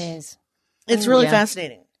 Yes. It is. It's really Yeah.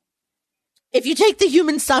 fascinating. If you take the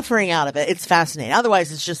human suffering out of it, it's fascinating.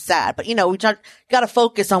 Otherwise, it's just sad. But, we got to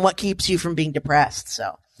focus on what keeps you from being depressed.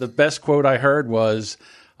 So The best quote I heard was,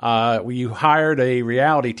 you hired a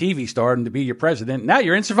reality TV star to be your president. Now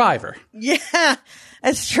you're in Survivor. yeah,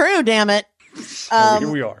 that's true. Damn it. Here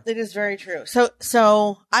we are. It is very true.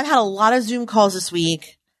 So I've had a lot of Zoom calls this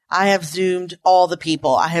week. I have Zoomed all the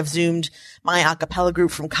people. I have Zoomed my a cappella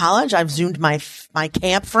group from college. I've Zoomed my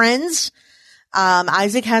camp friends.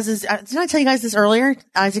 Isaac has his, didn't I tell you guys this earlier?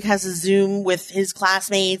 Isaac has a Zoom with his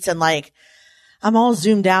classmates and like, I'm all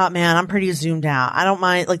zoomed out, man. I'm pretty zoomed out. I don't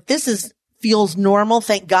mind. Like feels normal.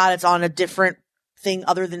 Thank God it's on a different thing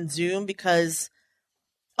other than Zoom because,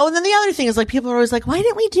 oh, and then the other thing is like people are always like, why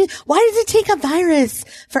does it take a virus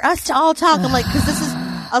for us to all talk? I'm like,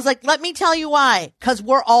 I was like, let me tell you why. Cause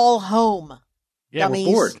we're all home. Yeah, dummies.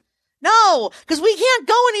 we're bored. No, because we can't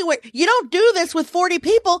go anywhere. You don't do this with 40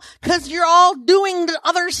 people because you're all doing the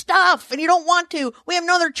other stuff and you don't want to. We have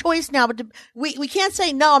no other choice now, but we can't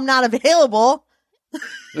say, no, I'm not available.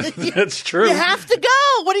 That's true. You have to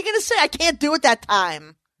go. What are you going to say? I can't do it that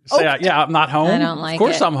time. Say, yeah, I'm not home. I don't like Of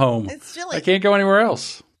course it. I'm home. It's silly. I can't go anywhere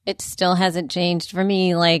else. It still hasn't changed for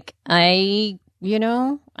me. Like I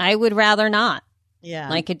would rather not. Yeah.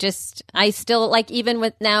 Like I still like even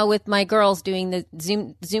with my girls doing the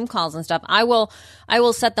Zoom calls and stuff, I will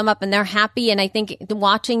set them up and they're happy. And I think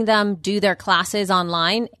watching them do their classes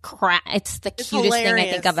online, it's the cutest hilarious. thing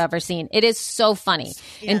I think I've ever seen. It is so funny.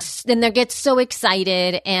 Yeah. And then they get so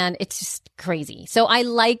excited and it's just crazy. So I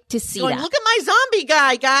like to see that. Look at my zombie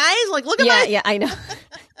guy, guys. Like, look at Yeah, I know.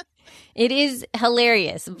 It is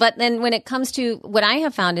hilarious. But then when it comes to what I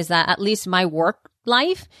have found is that at least my work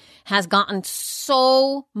life has gotten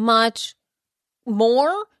so much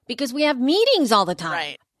more because we have meetings all the time.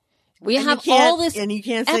 Right. We and have all this and you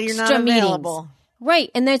can't say you're not extra available. Meetings.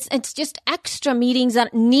 Right. And it's just extra meetings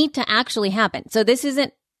that need to actually happen. So this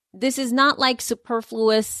is not like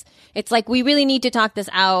superfluous. It's like we really need to talk this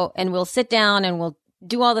out and we'll sit down and we'll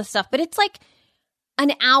do all this stuff. But it's like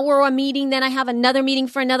an hour a meeting, then I have another meeting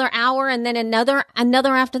for another hour and then another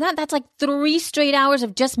after that. That's like 3 straight hours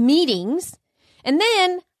of just meetings. And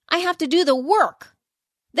then I have to do the work.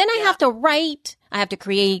 Then I have to write. I have to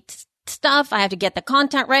create stuff. I have to get the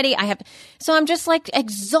content ready. So I'm just like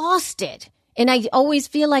exhausted. And I always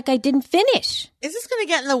feel like I didn't finish. Is this going to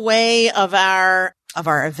get in the way of our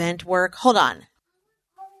event work? Hold on.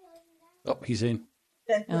 Oh, he's in.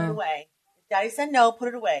 Then put it away. Daddy said no, put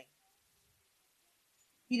it away.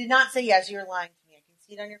 He did not say yes. You're lying to me. I can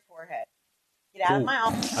see it on your forehead. Get out of my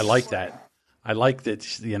office. I like that. I like that,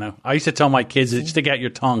 I used to tell my kids, stick out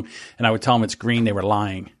your tongue, and I would tell them it's green. They were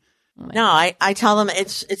lying. No, I tell them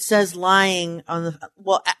it says lying on the,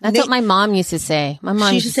 well. That's what my mom used to say. My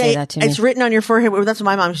mom used to say that to me. It's written on your forehead. That's what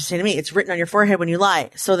my mom used to say to me. It's written on your forehead when you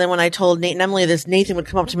lie. So then when I told Nate and Emily this, Nathan would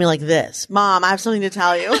come up to me like this. Mom, I have something to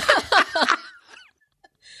tell you.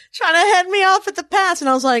 Trying to head me off at the pass. And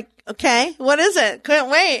I was like, okay, what is it?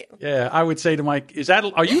 Couldn't wait. Yeah, I would say to Mike,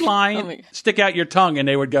 are you lying? Stick out your tongue. And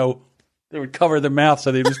they would cover their mouth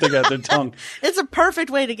so they would stick out their tongue. It's a perfect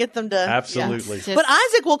way to get them to. Absolutely. Yeah. But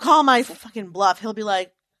Isaac will call my fucking bluff. He'll be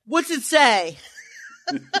like, what's it say?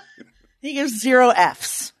 He gives 0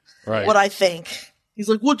 Fs. Right. What I think. He's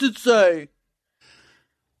like, what's it say?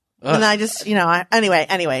 And I just,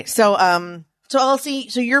 anyway. So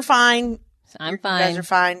LLC, so you're fine. I'm fine. You guys are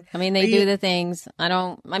fine. I mean, they do the things.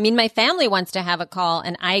 My family wants to have a call.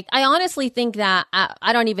 And I honestly think that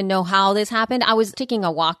I don't even know how this happened. I was taking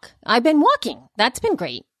a walk. I've been walking. That's been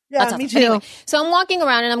great. Yeah, That's me awesome. too. Anyway, so I'm walking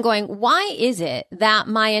around and I'm going, why is it that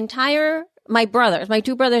my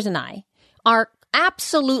 2 brothers and I are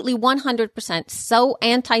absolutely 100% so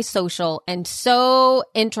antisocial and so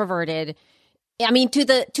introverted? I mean,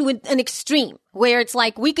 to an extreme where it's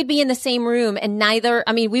like we could be in the same room and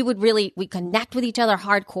we connect with each other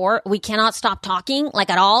hardcore. We cannot stop talking like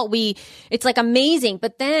at all. It's like amazing.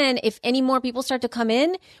 But then if any more people start to come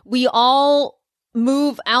in, we all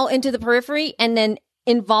move out into the periphery and then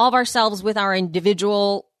involve ourselves with our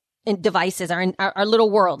individual devices, our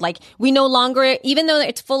little world. Like we no longer, even though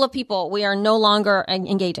it's full of people, we are no longer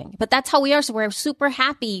engaging. But that's how we are. So we're super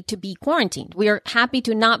happy to be quarantined. We are happy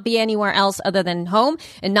to not be anywhere else other than home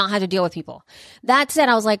and not have to deal with people. That said,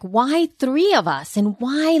 I was like, why 3 of us and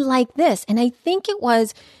why like this? And I think it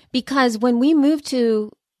was because when we moved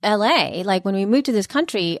to LA, like when we moved to this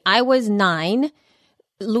country, I was 9.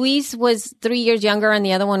 Luis was 3 years younger and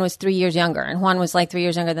the other one was 3 years younger. And Juan was like 3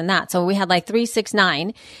 years younger than that. So we had like 3, 6,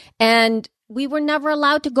 9 and we were never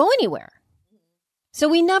allowed to go anywhere. So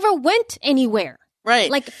we never went anywhere.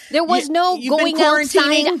 Right. Like there was no going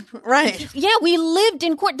outside. Right. Yeah. We lived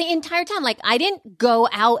in court the entire time. Like I didn't go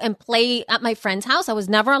out and play at my friend's house. I was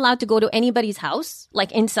never allowed to go to anybody's house,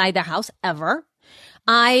 like inside their house ever.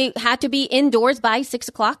 I had to be indoors by 6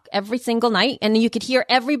 o'clock every single night. And you could hear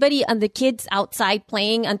everybody and the kids outside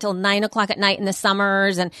playing until 9 o'clock at night in the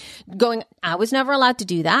summers and going. I was never allowed to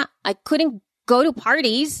do that. I couldn't go to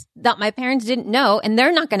parties that my parents didn't know, and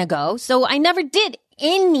they're not going to go. So I never did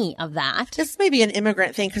any of that. This may be an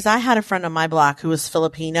immigrant thing because I had a friend on my block who was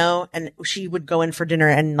Filipino, and she would go in for dinner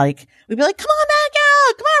and like we'd be like, "Come on back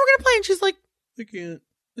out, come on, we're gonna play," and she's like, "I can't.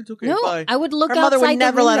 It's okay." No, bye. I would look Her mother outside would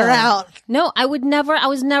never the let her window. out. No, I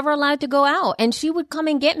was never allowed to go out, and she would come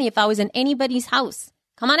and get me if I was in anybody's house.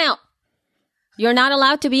 Come on out. You're not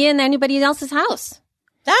allowed to be in anybody else's house.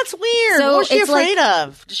 That's weird. So what was she it's afraid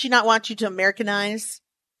of? Does she not want you to Americanize?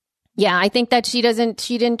 Yeah, I think that she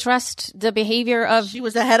didn't trust the behavior of. She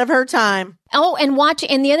was ahead of her time. Oh,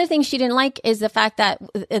 and the other thing she didn't like is the fact that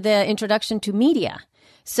the introduction to media.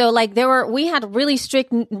 So like we had really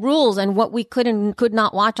strict rules on what we could and could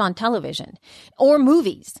not watch on television or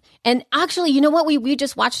movies. And actually, you know what? We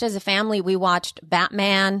just watched as a family. We watched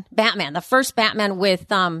Batman, the first Batman with,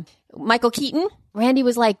 Michael Keaton. Randy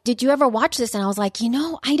was like, "Did you ever watch this?" And I was like,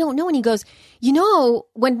 I don't know. And he goes,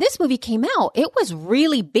 when this movie came out, it was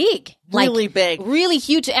really big. Really big. Really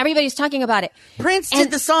huge. Everybody's talking about it. Prince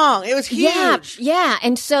did the song. It was huge. Yeah.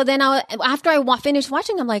 And so then after I finished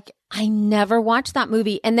watching, I'm like, I never watched that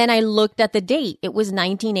movie. And then I looked at the date. It was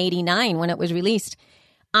 1989 when it was released.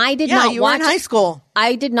 I did not you watch. were in high school.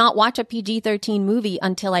 I did not watch a PG-13 movie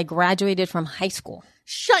until I graduated from high school.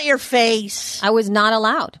 Shut your face. I was not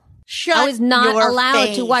allowed. I was not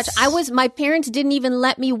allowed to watch. My parents didn't even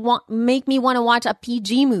let me make me want to watch a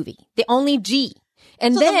PG movie. The only G.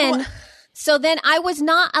 And so then I was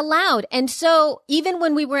not allowed. And so even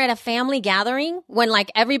when we were at a family gathering, when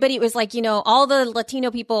like everybody was like, all the Latino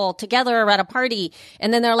people together are at a party,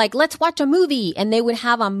 and then they're like, "Let's watch a movie." And they would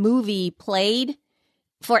have a movie played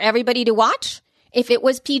for everybody to watch. If it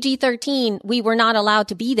was PG-13, we were not allowed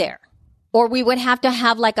to be there. Or we would have to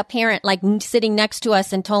have like a parent like sitting next to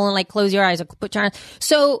us and telling like, "Close your eyes," or put your eyes.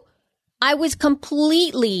 So I was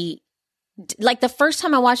completely like the first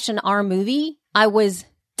time I watched an R movie, I was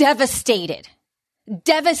devastated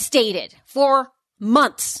for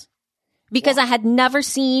months because I had never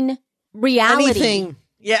seen reality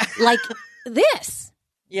like this.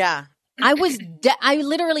 Yeah. I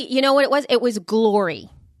literally, you know what it was? It was Glory.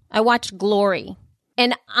 I watched Glory,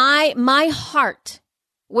 and my heart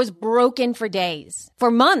was broken for days, for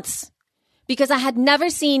months, because I had never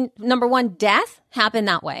seen, number one, death happen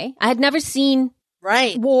that way. I had never seen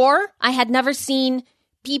war. I had never seen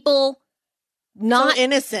people not so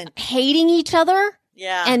innocent, hating each other.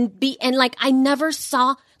 Yeah. And like, I never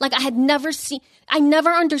saw, like, I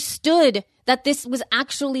never understood that this was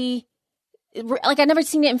actually, like, I never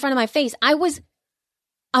seen it in front of my face. I was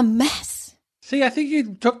a mess. See, I think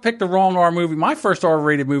you picked the wrong R movie. My first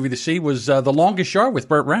R-rated movie to see was The Longest Yard with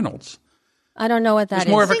Burt Reynolds. I don't know what that is.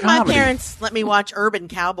 More of a comedy. My parents let me watch Urban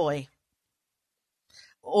Cowboy.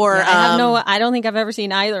 Or I don't think I've ever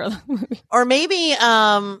seen either of them. Or maybe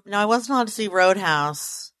no, I wasn't allowed to see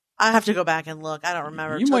Roadhouse. I have to go back and look. I don't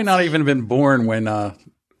remember. You might not even have been born when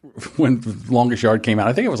The Longest Yard came out.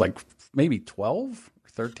 I think it was like maybe 12.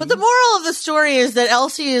 13? But the moral of the story is that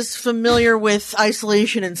Elsie is familiar with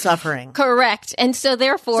isolation and suffering. Correct. And so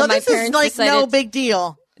therefore, my this parents is like decided, no big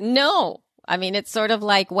deal. No. I mean, it's sort of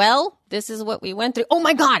like, well, this is what we went through. Oh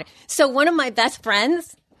my God. So one of my best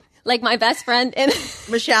friends, like my best friend in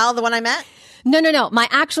Michelle, the one I met? No. My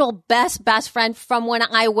actual best friend from when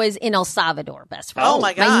I was in El Salvador, best friend. Oh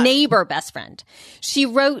my God. My neighbor best friend. She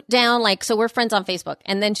wrote down so we're friends on Facebook.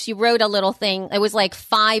 And then she wrote a little thing. It was like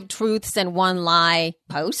 5 truths and 1 lie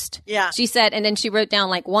post. Yeah. She said, and then she wrote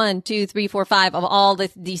down 1, 2, 3, 4, 5 of all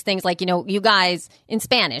these things, you guys in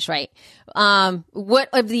Spanish, right? What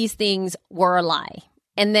of these things were a lie?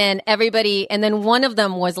 And then one of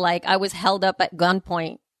them was I was held up at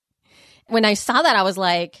gunpoint. When I saw that, I was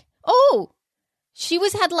like, oh, she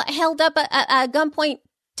was held up at gunpoint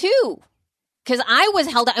too. Because I was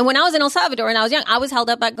held up. And when I was in El Salvador and I was young, I was held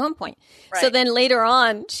up at gunpoint. Right. So then later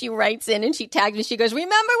on, she writes in and she tags me. She goes,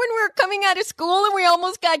 "Remember when we were coming out of school and we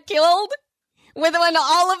almost got killed? When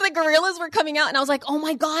all of the guerrillas were coming out?" And I was like, "Oh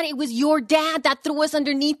my God, it was your dad that threw us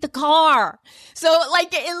underneath the car." So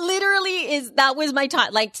it literally that was my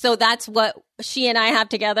time. So that's what she and I have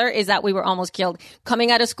together, is that we were almost killed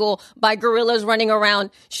coming out of school by guerrillas running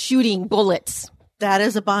around shooting bullets. That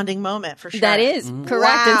is a bonding moment for sure. That is correct.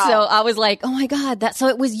 Wow. And so I was like, oh my God, so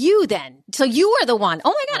it was you then. So you were the one.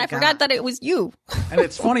 Oh my God, I forgot that it was you. And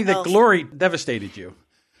it's funny that Glory devastated you,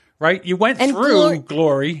 right? You went through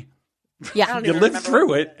Glory. Yeah. You lived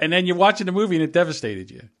through it, and then you're watching the movie and it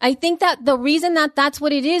devastated you. I think that the reason that's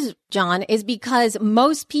what it is, John, is because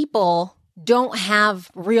most people don't have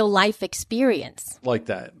real life experience. Like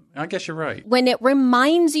that. I guess you're right. When it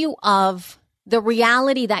reminds you of the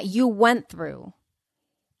reality that you went through,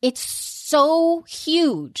 it's so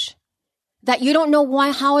huge that you don't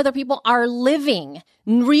know how other people are living,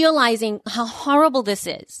 realizing how horrible this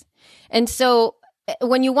is. And so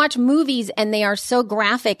when you watch movies and they are so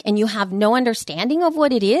graphic and you have no understanding of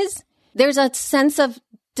what it is, there's a sense of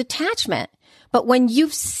detachment. But when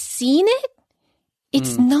you've seen it,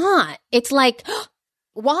 it's not. It's like,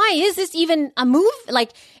 why is this even a movie?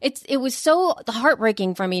 Like, it was so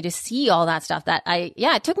heartbreaking for me to see all that stuff that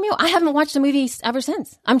it took me, I haven't watched the movie ever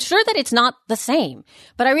since. I'm sure that it's not the same,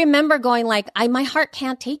 but I remember going like, my heart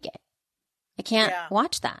can't take it. I can't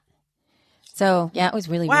watch that. So yeah, it was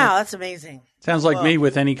really weird. That's amazing. Sounds like me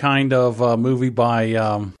with any kind of movie by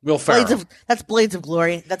Will Ferrell. That's Blades of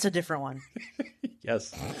Glory. That's a different one.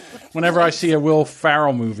 Yes. Whenever I see a Will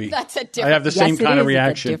Ferrell movie, I have the same kind of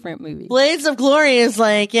reaction. It's a different movie. Blades of Glory is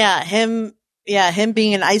like, him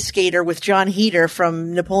being an ice skater with John Heater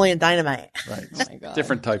from Napoleon Dynamite. Right. Oh my God.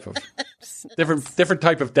 Different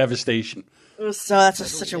type of devastation. That's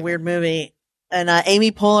such a weird movie. And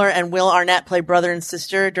Amy Poehler and Will Arnett play brother and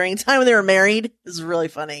sister during a time when they were married. This is really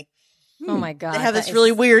funny. Oh my God. They have this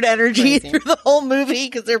really weird energy through the whole movie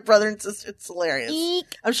because they're brother and sister. It's hilarious. Eek.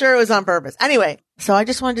 I'm sure it was on purpose. Anyway, so I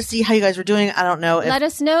just wanted to see how you guys were doing. I don't know. Let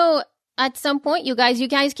us know at some point, you guys. You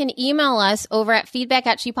guys can email us over at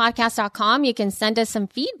feedback@shepodcast.com. You can send us some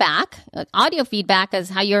feedback, audio feedback as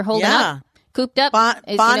how you're holding up. Cooped up.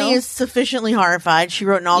 Bonnie is sufficiently horrified. She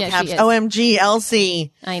wrote in all caps, OMG,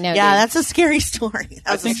 Elsie. I know. Yeah, that's a scary story.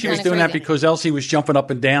 I think she was doing that because Elsie was jumping up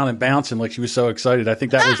and down and bouncing like she was so excited. I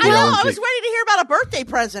think that was the OMG. I was ready to hear about a birthday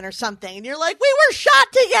present or something. And you're like, we were shot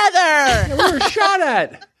together. We were shot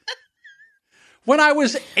at. When I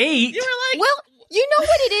was 8. You were like, well, you know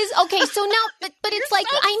what it is? Okay, so now, but it's like,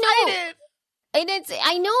 so I know. And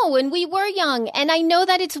I know, and we were young, and I know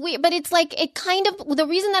that it's weird, but it's like, it kind of, the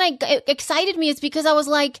reason that it excited me is because I was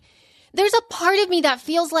like, there's a part of me that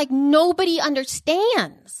feels like nobody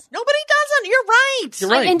understands. Nobody doesn't. You're right. You're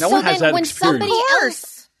right. And no so one has then that when experience. somebody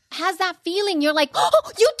else has that feeling, you're like,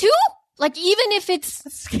 oh, you too? Like, even if it's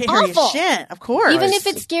scary awful. as shit, of course. Even if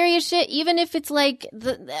it's scary as shit, even if it's like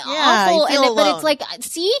awful, but it's like,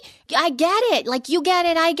 see, I get it. Like, you get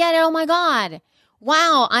it, I get it. Oh my God.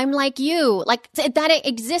 Wow, I'm like you. Like, that it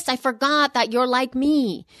exists. I forgot that you're like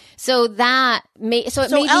me. So that made me feel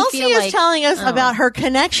like... So Elsie is telling us about her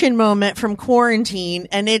connection moment from quarantine,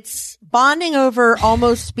 and it's bonding over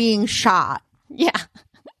almost being shot. Yeah.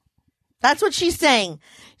 That's what she's saying.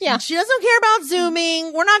 Yeah. She doesn't care about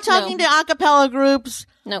Zooming. We're not talking to a cappella groups.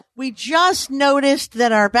 No. We just noticed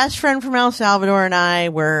that our best friend from El Salvador and I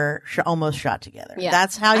were almost shot together. Yeah.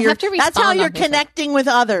 That's how you're connecting with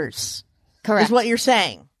others. Correct. Is what you're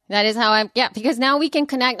saying. That is how because now we can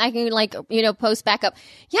connect. I can post back up.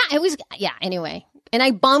 Anyway. And I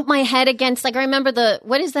bumped my head against, like, I remember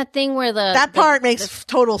what is that thing where that part makes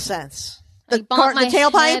total sense. The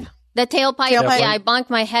tailpipe? The tailpipe. Yeah, I bonked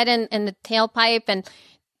my head in the tailpipe, and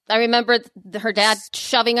I remember her dad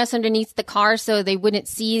shoving us underneath the car so they wouldn't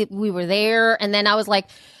see we were there. And then I was like,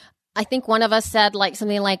 I think one of us said like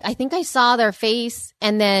something like, I think I saw their face.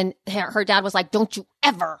 And then her dad was like, don't you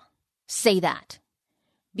ever say that,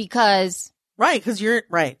 because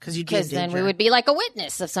then we would be like a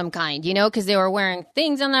witness of some kind, because they were wearing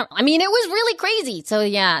things on their, I mean, it was really crazy. So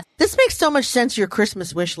yeah, this makes so much sense. Your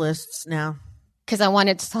Christmas wish lists now, because I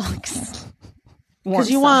wanted socks,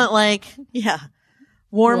 because you want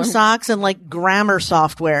warm socks and like grammar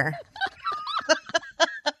software.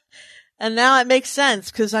 And now it makes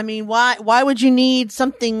sense, because I mean, why would you need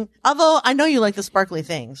something? Although I know you like the sparkly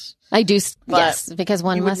things. I do, yes, because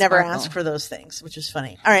one you must would never sparkle. ask for those things, which is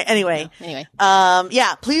funny. All right, anyway,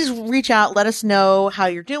 yeah. Please reach out. Let us know how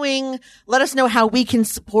you're doing. Let us know how we can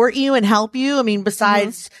support you and help you. I mean,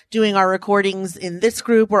 besides doing our recordings in this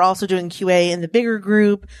group, we're also doing QA in the bigger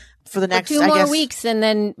group for the next 2 more weeks, and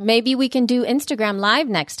then maybe we can do Instagram Live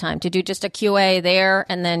next time to do just a QA there,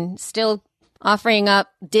 and then still offering up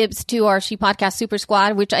dibs to our She Podcast Super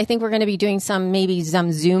Squad, which I think we're going to be doing maybe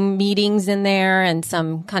some Zoom meetings in there and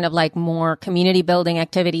some kind of like more community building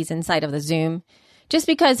activities inside of the Zoom. Just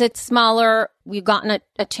because it's smaller, we've gotten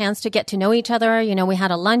a chance to get to know each other. We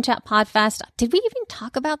had a lunch at Podfest. Did we even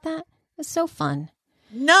talk about that? It was so fun.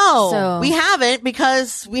 No, we haven't,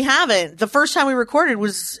 because we haven't. The first time we recorded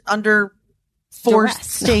was under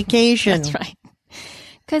forced staycation. That's right.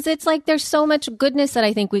 Because it's like there's so much goodness that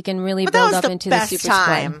I think we can really build up into the Super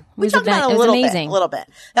Squad. We talked about it a little bit.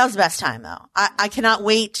 That was the best time, though. I cannot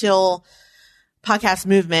wait till Podcast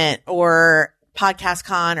Movement or Podcast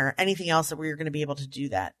Con or anything else that we're going to be able to do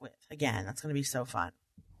that with. again. That's going to be so fun.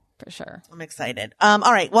 For sure. I'm excited. All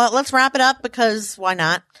right. Well, let's wrap it up because why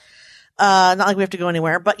not? Not like we have to go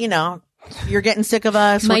anywhere, but you're getting sick of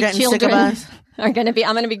us. We're getting sick of us. I'm going to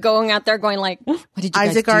be going out there going like, what did you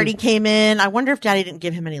Isaac guys do? already came in. I wonder if Daddy didn't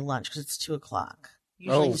give him any lunch because it's 2:00.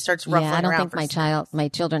 Usually he starts ruffling around. Yeah, I don't think for my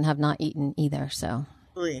children have not eaten either. So.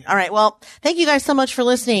 All right. Well, thank you guys so much for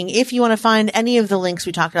listening. If you want to find any of the links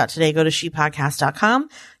we talked about today, go to shepodcast.com.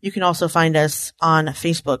 You can also find us on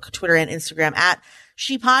Facebook, Twitter, and Instagram at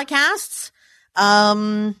shepodcasts.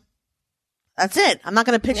 That's it. I'm not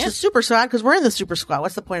going to pitch the Super Squad because we're in the Super Squad.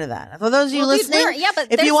 What's the point of that? For those of you listening,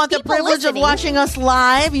 if you want the privilege of watching us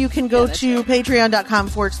live, you can go to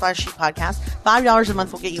patreon.com/shepodcast. $5 a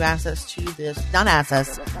month will get you access to this,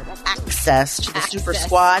 access to the Super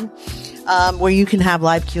Squad, where you can have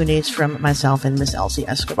live Q&As from myself and Miss Elsie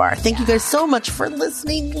Escobar. Thank you guys so much for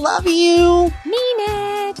listening. Love you. Mean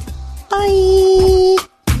it. Bye.